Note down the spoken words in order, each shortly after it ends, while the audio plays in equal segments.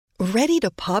Ready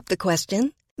to pop the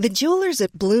question? The jewelers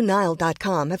at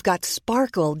BlueNile.com have got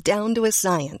sparkle down to a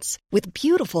science with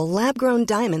beautiful lab-grown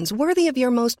diamonds worthy of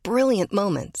your most brilliant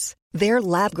moments. Their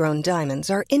lab-grown diamonds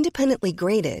are independently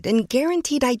graded and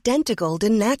guaranteed identical to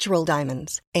natural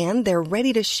diamonds, and they're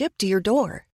ready to ship to your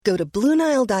door. Go to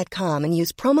BlueNile.com and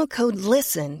use promo code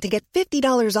LISTEN to get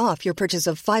 $50 off your purchase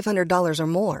of $500 or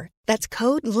more. That's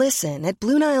code LISTEN at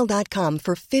BlueNile.com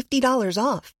for $50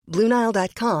 off.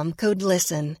 BlueNile.com, code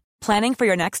LISTEN. Planning for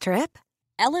your next trip?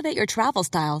 Elevate your travel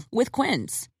style with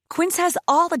Quince. Quince has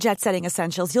all the jet-setting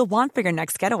essentials you'll want for your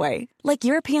next getaway, like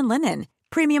European linen,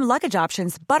 premium luggage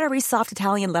options, buttery soft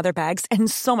Italian leather bags,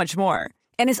 and so much more.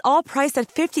 And is all priced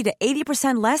at 50 to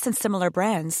 80% less than similar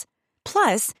brands.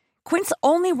 Plus, Quince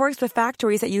only works with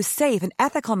factories that use safe and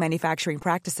ethical manufacturing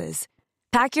practices.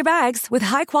 Pack your bags with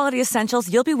high-quality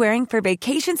essentials you'll be wearing for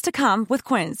vacations to come with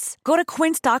Quince. Go to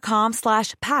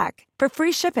quince.com/pack for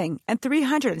free shipping and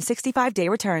 365-day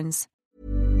returns.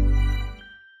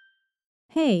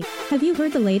 Hey, have you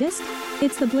heard the latest?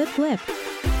 It's the Blip Blip.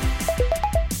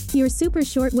 Your super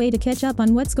short way to catch up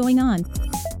on what's going on.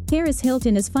 Paris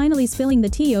Hilton is finally spilling the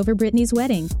tea over Britney's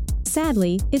wedding.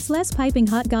 Sadly, it's less piping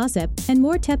hot gossip, and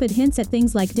more tepid hints at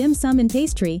things like dim sum and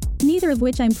pastry, neither of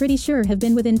which I'm pretty sure have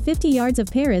been within 50 yards of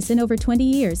Paris in over 20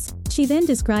 years. She then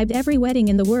described every wedding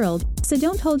in the world, so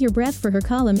don't hold your breath for her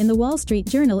column in the Wall Street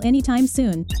Journal anytime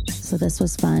soon. So this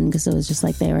was fun because it was just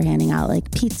like they were handing out like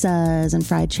pizzas and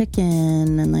fried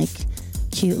chicken and like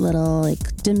cute little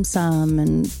like dim sum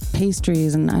and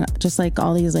pastries and just like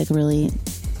all these like really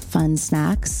fun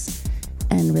snacks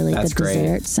and really good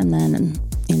desserts. And then,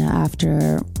 you know,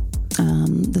 after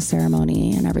the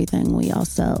ceremony and everything, we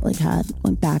also like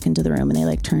went back into the room and they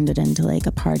like turned it into like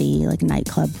a party, like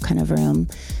nightclub kind of room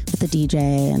with a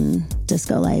DJ and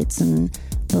disco lights and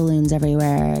balloons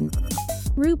everywhere. And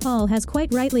RuPaul has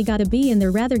quite rightly got a bee in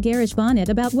their rather garish bonnet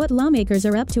about what lawmakers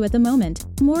are up to at the moment.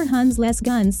 More Huns, less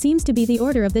guns seems to be the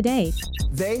order of the day.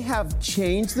 They have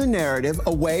changed the narrative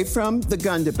away from the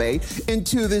gun debate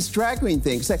into this drag queen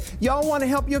thing. Say, y'all want to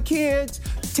help your kids?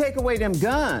 Take away them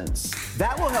guns.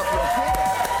 That will help your kids.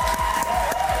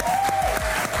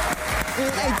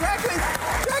 Hey, drag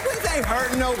queens ain't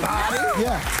hurting nobody.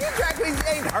 Yeah. You drag queens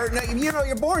ain't hurting. You know,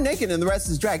 you're born naked and the rest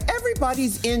is drag.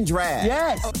 Everybody's in drag.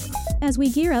 Yes. As we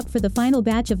gear up for the final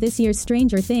batch of this year's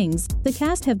Stranger Things, the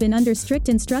cast have been under strict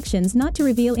instructions not to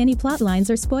reveal any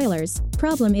plotlines or spoilers.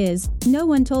 Problem is, no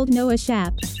one told Noah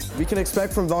Schnapp. We can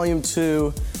expect from Volume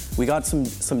 2, we got some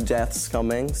deaths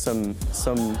coming, some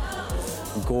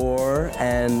gore,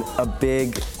 and a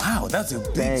big Wow, that's a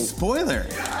big bang. spoiler.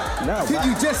 No, Dude,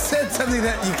 you just said something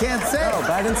that you can't say. No,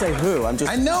 but I didn't say who.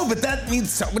 I know, but that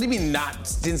means so. What do you mean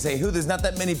didn't say who? There's not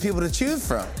that many people to choose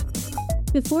from.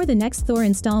 Before the next Thor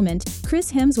installment,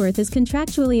 Chris Hemsworth is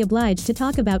contractually obliged to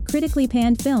talk about critically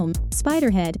panned film,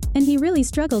 Spiderhead, and he really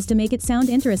struggles to make it sound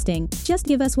interesting. Just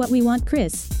give us what we want,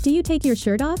 Chris. Do you take your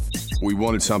shirt off? We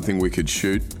wanted something we could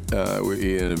shoot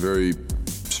in a very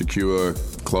secure,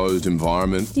 closed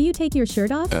environment. Do you take your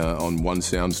shirt off? On one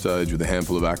soundstage with a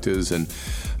handful of actors, and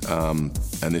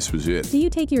this was it. Do you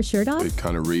take your shirt off? It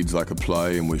kind of reads like a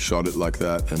play, and we shot it like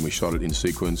that, and we shot it in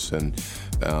sequence, and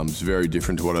it's very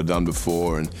different to what I'd done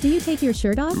before. And do you take your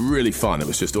shirt off? Really fun. It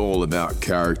was just all about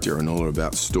character and all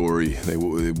about story. They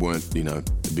weren't,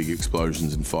 big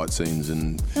explosions and fight scenes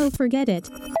and... Oh, forget it.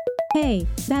 Hey,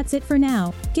 that's it for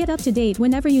now. Get up to date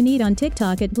whenever you need on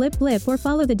TikTok at Blip Blip or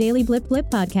follow the Daily Blip Blip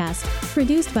podcast.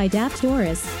 Produced by Daft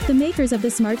Doris, the makers of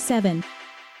the Smart 7.